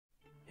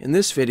In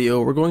this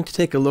video, we're going to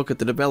take a look at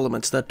the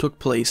developments that took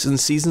place in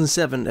Season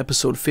 7,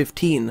 Episode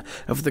 15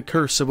 of The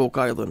Curse of Oak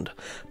Island.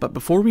 But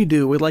before we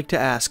do, we'd like to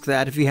ask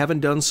that, if you haven't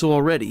done so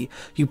already,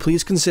 you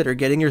please consider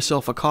getting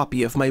yourself a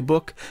copy of my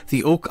book,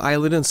 The Oak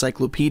Island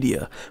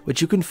Encyclopedia,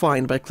 which you can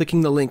find by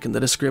clicking the link in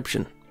the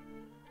description.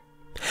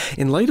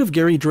 In light of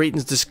Gary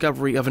Drayton's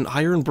discovery of an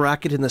iron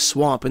bracket in the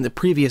swamp in the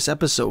previous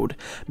episode,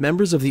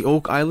 members of the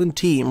Oak Island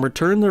team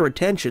returned their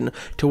attention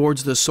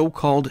towards the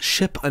so-called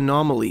ship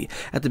anomaly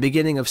at the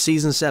beginning of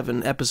Season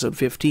 7, Episode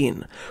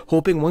 15,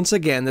 hoping once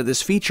again that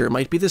this feature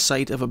might be the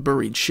site of a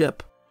buried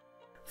ship.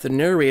 The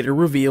narrator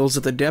reveals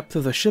that the depth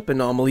of the ship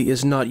anomaly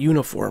is not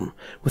uniform,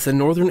 with the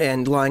northern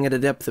end lying at a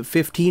depth of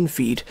 15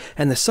 feet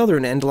and the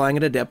southern end lying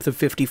at a depth of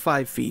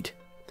 55 feet.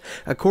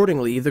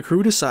 Accordingly, the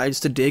crew decides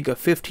to dig a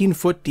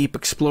 15-foot deep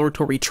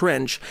exploratory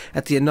trench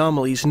at the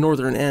anomaly's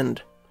northern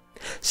end.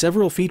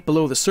 Several feet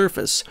below the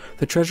surface,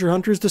 the treasure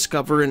hunters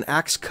discover an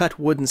axe-cut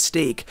wooden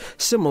stake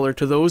similar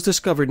to those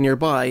discovered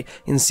nearby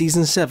in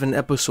Season 7,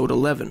 Episode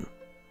 11.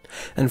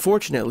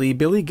 Unfortunately,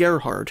 Billy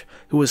Gerhardt,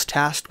 who was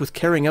tasked with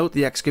carrying out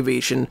the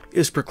excavation,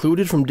 is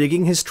precluded from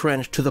digging his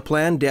trench to the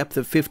planned depth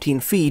of 15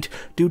 feet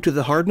due to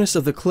the hardness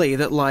of the clay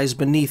that lies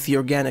beneath the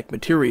organic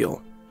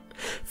material.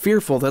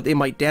 Fearful that they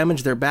might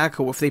damage their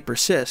backhoe if they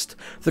persist,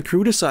 the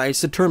crew decides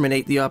to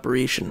terminate the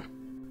operation.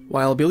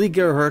 While Billy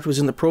Gerhardt was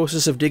in the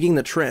process of digging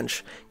the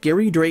trench,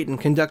 Gary Drayton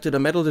conducted a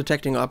metal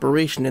detecting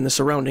operation in the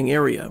surrounding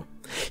area.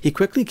 He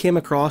quickly came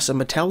across a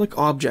metallic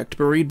object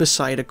buried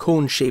beside a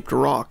cone-shaped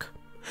rock.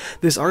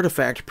 This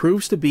artifact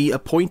proves to be a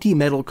pointy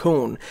metal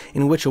cone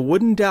in which a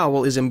wooden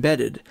dowel is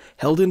embedded,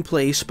 held in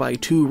place by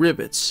two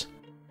rivets.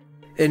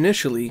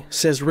 Initially,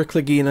 says Rick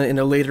Lagina in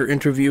a later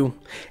interview,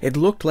 it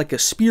looked like a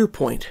spear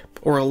point,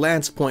 or a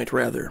lance point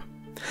rather.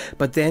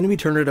 But then we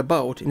turn it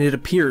about and it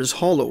appears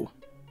hollow.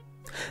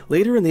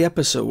 Later in the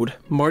episode,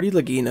 Marty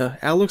Lagina,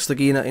 Alex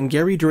Lagina, and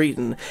Gary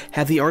Drayton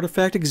have the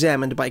artifact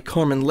examined by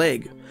Carmen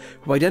Legg,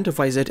 who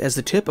identifies it as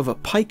the tip of a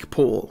pike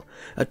pole,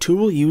 a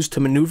tool used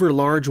to maneuver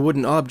large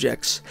wooden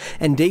objects,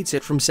 and dates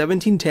it from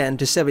 1710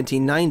 to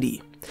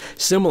 1790,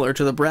 similar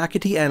to the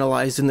bracket he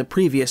analyzed in the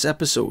previous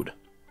episode.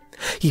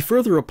 He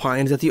further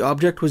opined that the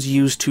object was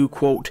used to,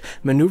 quote,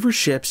 maneuver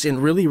ships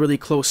in really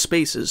close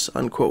spaces,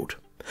 unquote,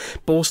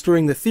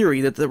 bolstering the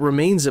theory that the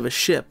remains of a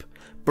ship,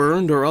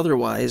 burned or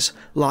otherwise,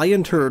 lie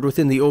interred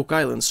within the Oak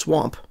Island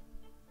swamp.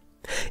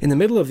 In the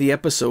middle of the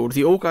episode,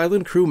 the Oak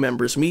Island crew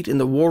members meet in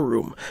the war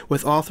room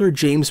with author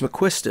James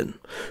McQuiston,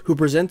 who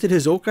presented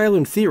his Oak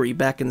Island theory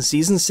back in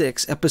Season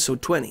 6,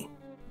 Episode 20.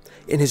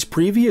 In his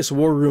previous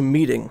war room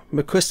meeting,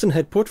 McQuiston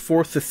had put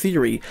forth the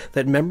theory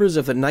that members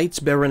of the Knights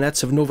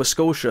Baronets of Nova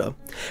Scotia,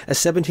 a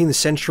 17th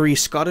century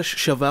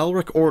Scottish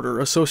chivalric order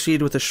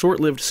associated with the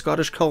short-lived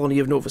Scottish colony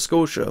of Nova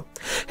Scotia,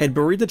 had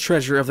buried the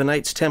treasure of the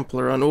Knights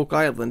Templar on Oak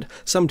Island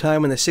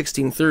sometime in the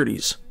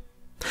 1630s.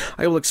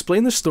 I will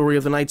explain the story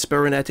of the Knights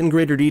Baronet in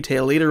greater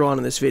detail later on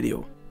in this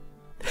video.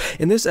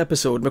 In this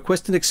episode,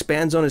 McQuiston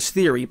expands on his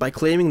theory by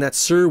claiming that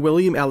Sir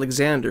William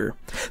Alexander,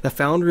 the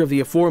founder of the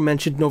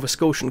aforementioned Nova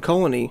Scotian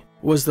colony,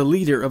 was the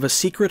leader of a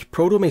secret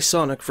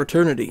proto-Masonic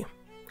fraternity.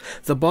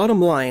 The bottom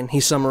line,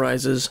 he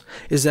summarizes,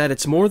 is that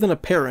it's more than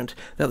apparent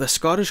that the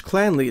Scottish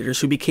clan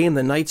leaders who became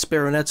the Knights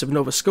Baronets of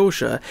Nova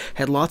Scotia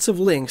had lots of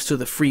links to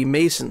the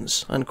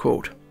Freemasons,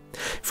 unquote.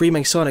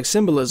 Freemasonic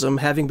symbolism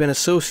having been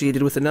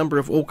associated with a number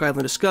of Oak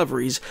Island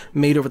discoveries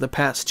made over the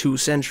past 2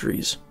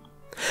 centuries.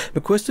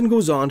 McQuiston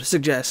goes on to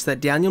suggest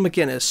that Daniel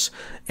McInnes,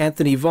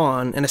 Anthony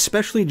Vaughan, and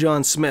especially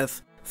John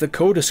Smith, the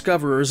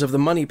co-discoverers of the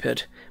Money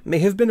Pit, may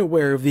have been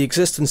aware of the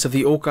existence of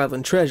the Oak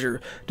Island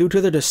treasure due to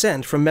their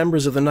descent from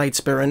members of the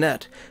Knights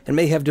Baronet, and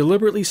may have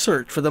deliberately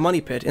searched for the Money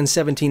Pit in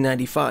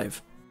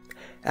 1795.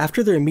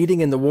 After their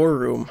meeting in the war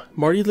room,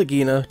 Marty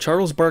Lagina,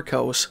 Charles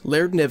Barkhouse,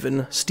 Laird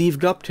Niven, Steve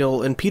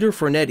Guptill, and Peter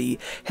Fornetti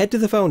head to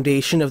the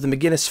foundation of the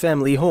McGinnis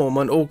family home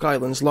on Oak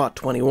Island's Lot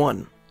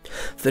 21.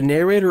 The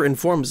narrator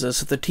informs us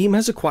that the team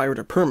has acquired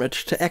a permit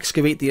to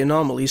excavate the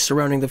anomalies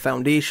surrounding the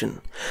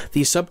foundation,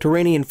 these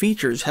subterranean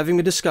features having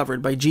been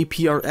discovered by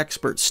GPR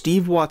experts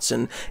Steve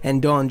Watson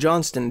and Don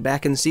Johnston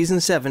back in Season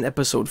 7,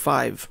 Episode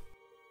 5.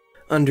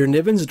 Under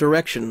Niven's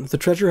direction, the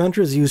treasure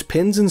hunters use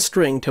pins and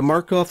string to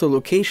mark off the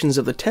locations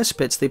of the test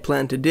pits they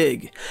plan to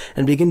dig,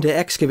 and begin to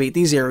excavate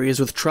these areas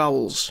with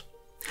trowels.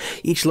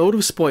 Each load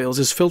of spoils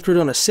is filtered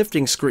on a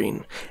sifting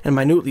screen, and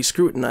minutely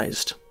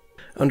scrutinized.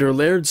 Under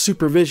Laird's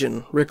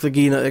supervision, Rick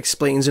Lagina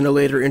explains in a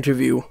later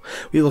interview,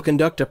 we will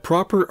conduct a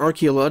proper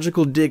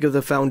archaeological dig of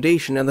the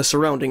foundation and the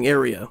surrounding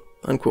area,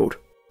 unquote.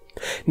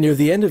 Near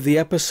the end of the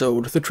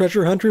episode, the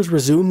treasure hunters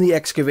resume the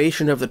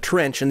excavation of the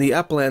trench in the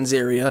Uplands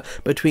area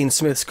between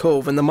Smith's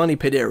Cove and the Money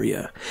Pit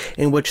area,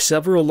 in which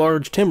several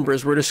large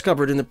timbers were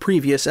discovered in the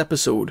previous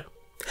episode.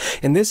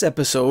 In this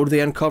episode, they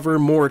uncover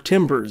more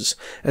timbers,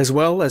 as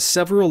well as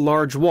several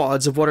large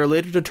wads of what are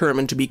later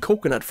determined to be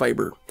coconut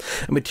fiber,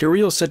 a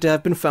material said to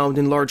have been found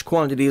in large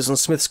quantities on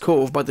Smith's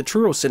Cove by the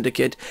Truro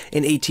Syndicate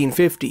in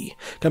 1850,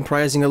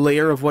 comprising a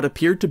layer of what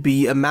appeared to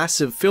be a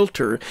massive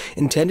filter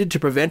intended to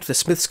prevent the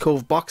Smith's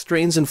Cove box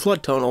drains and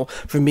flood tunnel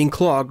from being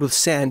clogged with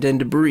sand and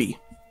debris.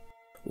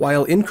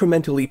 While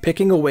incrementally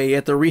picking away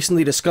at the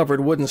recently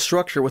discovered wooden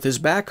structure with his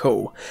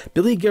backhoe,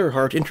 Billy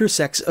Gerhardt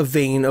intersects a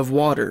vein of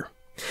water.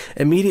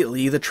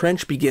 Immediately, the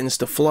trench begins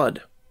to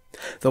flood.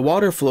 The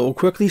water flow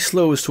quickly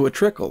slows to a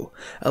trickle,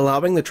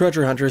 allowing the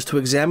treasure hunters to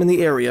examine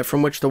the area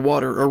from which the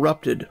water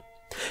erupted.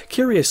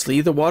 Curiously,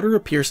 the water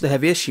appears to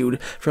have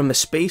issued from a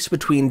space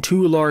between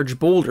two large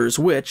boulders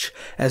which,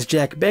 as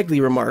Jack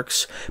Begley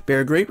remarks,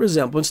 bear great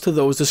resemblance to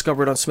those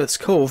discovered on Smith's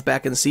Cove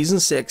back in Season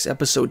 6,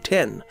 Episode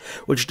 10,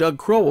 which Doug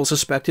Crowell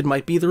suspected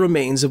might be the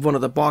remains of one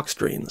of the box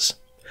drains.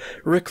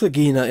 Rick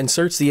Lagina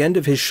inserts the end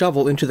of his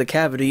shovel into the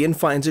cavity and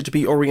finds it to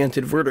be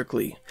oriented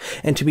vertically,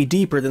 and to be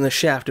deeper than the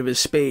shaft of his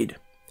spade.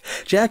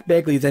 Jack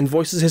Begley then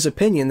voices his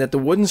opinion that the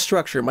wooden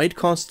structure might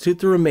constitute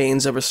the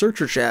remains of a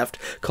searcher shaft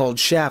called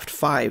Shaft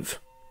 5.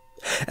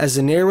 As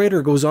the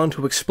narrator goes on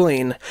to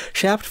explain,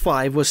 Shaft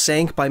 5 was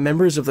sank by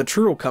members of the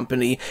Truro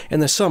Company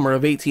in the summer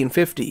of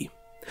 1850.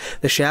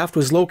 The shaft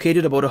was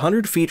located about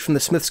 100 feet from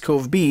the Smith's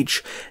Cove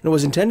beach and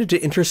was intended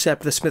to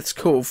intercept the Smith's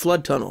Cove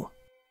flood tunnel.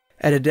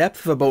 At a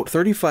depth of about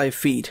 35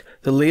 feet,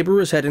 the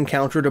laborers had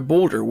encountered a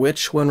boulder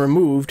which, when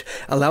removed,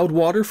 allowed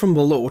water from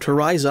below to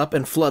rise up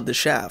and flood the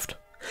shaft.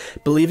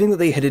 Believing that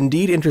they had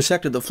indeed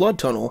intersected the flood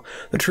tunnel,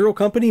 the Truro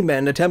Company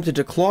men attempted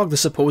to clog the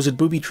supposed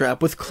booby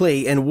trap with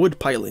clay and wood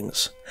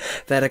pilings.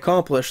 That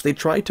accomplished, they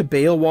tried to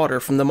bail water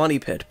from the money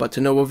pit, but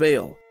to no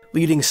avail,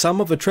 leading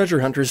some of the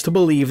treasure hunters to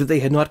believe that they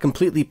had not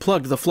completely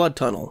plugged the flood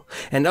tunnel,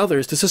 and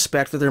others to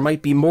suspect that there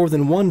might be more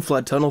than one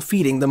flood tunnel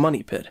feeding the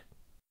money pit.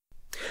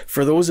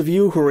 For those of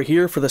you who are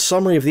here for the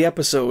summary of the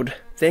episode,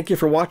 thank you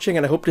for watching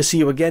and I hope to see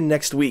you again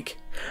next week.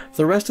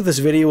 The rest of this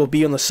video will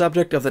be on the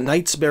subject of the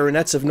Knights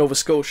Baronets of Nova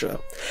Scotia,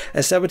 a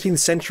 17th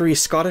century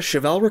Scottish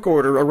chivalric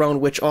order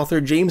around which author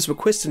James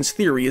McQuiston's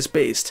theory is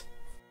based.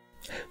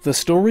 The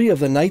story of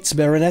the Knights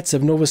Baronets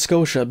of Nova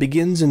Scotia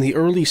begins in the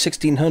early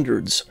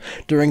 1600s,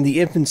 during the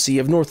infancy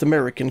of North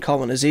American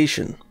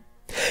colonization.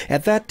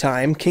 At that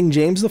time, King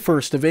James I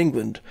of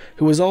England,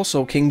 who was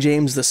also King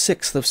James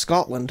VI of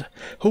Scotland,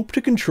 hoped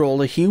to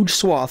control a huge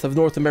swath of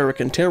North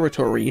American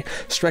territory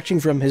stretching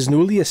from his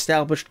newly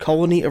established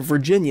colony of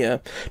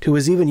Virginia to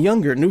his even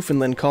younger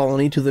Newfoundland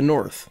colony to the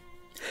north.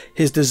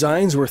 His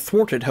designs were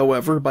thwarted,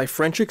 however, by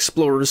French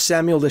explorers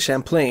Samuel de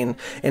Champlain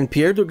and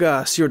Pierre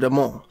de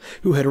Sieur-de-Mont,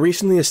 who had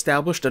recently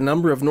established a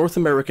number of North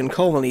American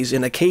colonies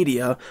in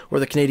Acadia, or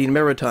the Canadian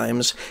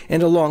Maritimes,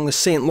 and along the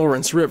St.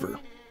 Lawrence River.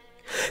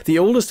 The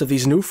oldest of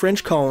these new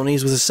French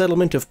colonies was the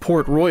settlement of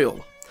Port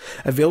Royal,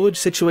 a village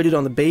situated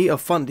on the Bay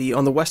of Fundy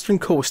on the western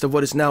coast of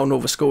what is now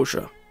Nova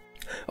Scotia.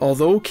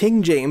 Although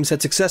King James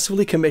had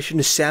successfully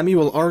commissioned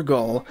Samuel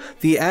Argall,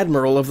 the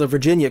admiral of the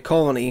Virginia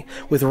colony,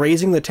 with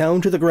razing the town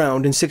to the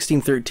ground in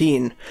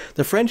 1613,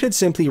 the French had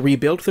simply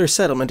rebuilt their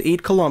settlement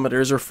 8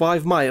 kilometers or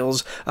 5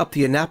 miles up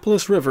the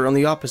Annapolis River on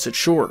the opposite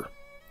shore.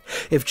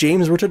 If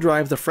James were to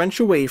drive the French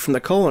away from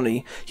the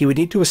colony, he would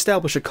need to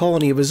establish a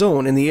colony of his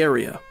own in the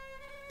area.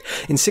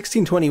 In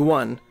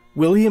 1621,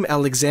 William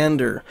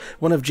Alexander,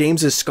 one of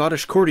James's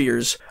Scottish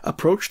courtiers,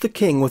 approached the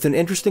king with an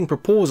interesting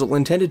proposal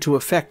intended to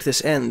effect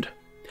this end.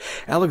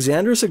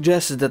 Alexander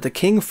suggested that the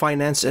king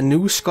finance a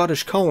new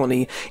Scottish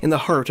colony in the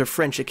heart of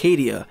French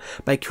Acadia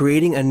by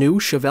creating a new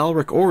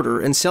chivalric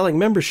order and selling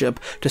membership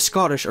to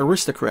Scottish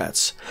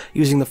aristocrats,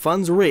 using the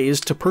funds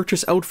raised to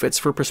purchase outfits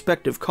for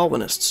prospective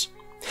colonists.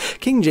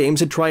 King James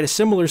had tried a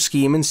similar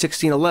scheme in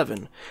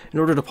 1611 in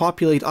order to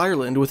populate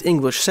Ireland with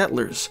English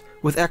settlers,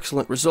 with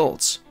excellent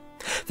results.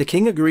 The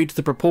king agreed to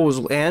the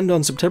proposal and,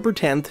 on September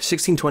 10,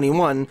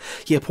 1621,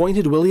 he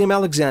appointed William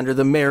Alexander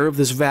the mayor of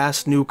this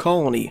vast new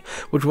colony,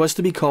 which was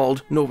to be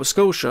called Nova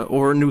Scotia,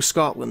 or New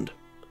Scotland.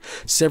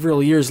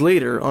 Several years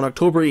later, on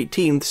October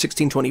 18,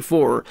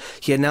 1624,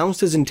 he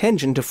announced his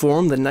intention to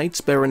form the Knights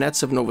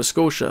Baronets of Nova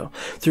Scotia,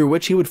 through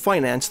which he would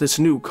finance this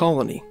new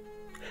colony.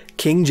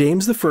 King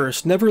James I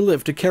never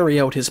lived to carry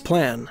out his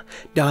plan,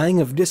 dying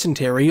of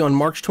dysentery on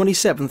March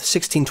 27,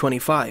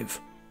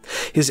 1625.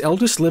 His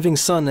eldest living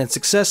son and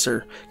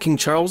successor, King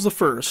Charles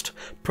I,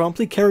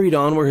 promptly carried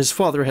on where his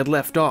father had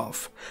left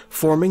off,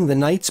 forming the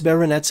Knights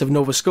Baronets of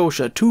Nova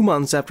Scotia 2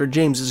 months after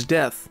James's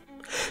death.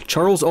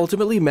 Charles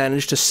ultimately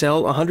managed to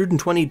sell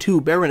 122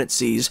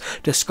 baronetcies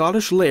to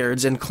Scottish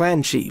lairds and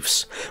clan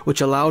chiefs,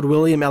 which allowed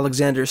William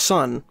Alexander's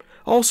son,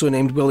 also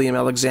named William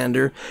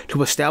Alexander,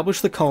 to establish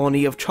the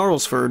colony of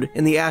Charlesford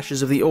in the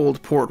ashes of the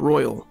old Port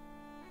Royal.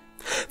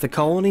 The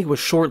colony was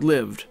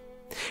short-lived.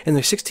 In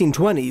the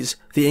 1620s,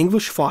 the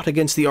English fought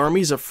against the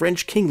armies of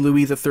French King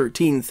Louis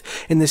XIII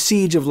in the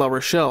Siege of La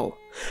Rochelle,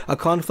 a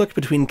conflict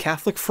between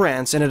Catholic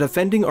France and a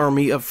defending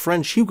army of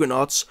French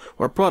Huguenots,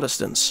 or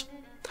Protestants.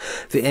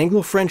 The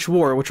Anglo-French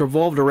War, which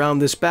revolved around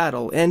this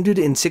battle, ended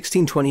in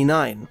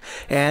 1629,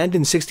 and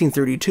in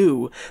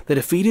 1632, the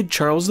defeated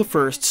Charles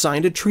I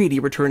signed a treaty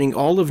returning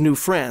all of New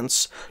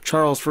France,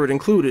 Charlesford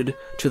included,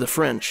 to the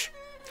French.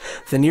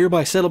 The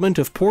nearby settlement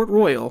of Port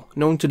Royal,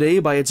 known today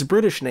by its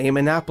British name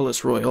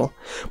Annapolis Royal,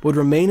 would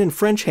remain in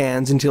French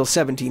hands until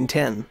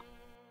 1710.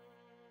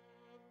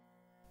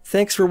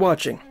 Thanks for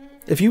watching.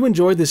 If you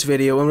enjoyed this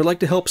video and would like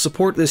to help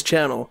support this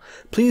channel,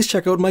 please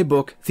check out my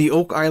book, The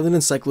Oak Island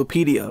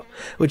Encyclopedia,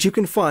 which you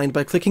can find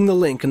by clicking the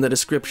link in the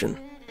description.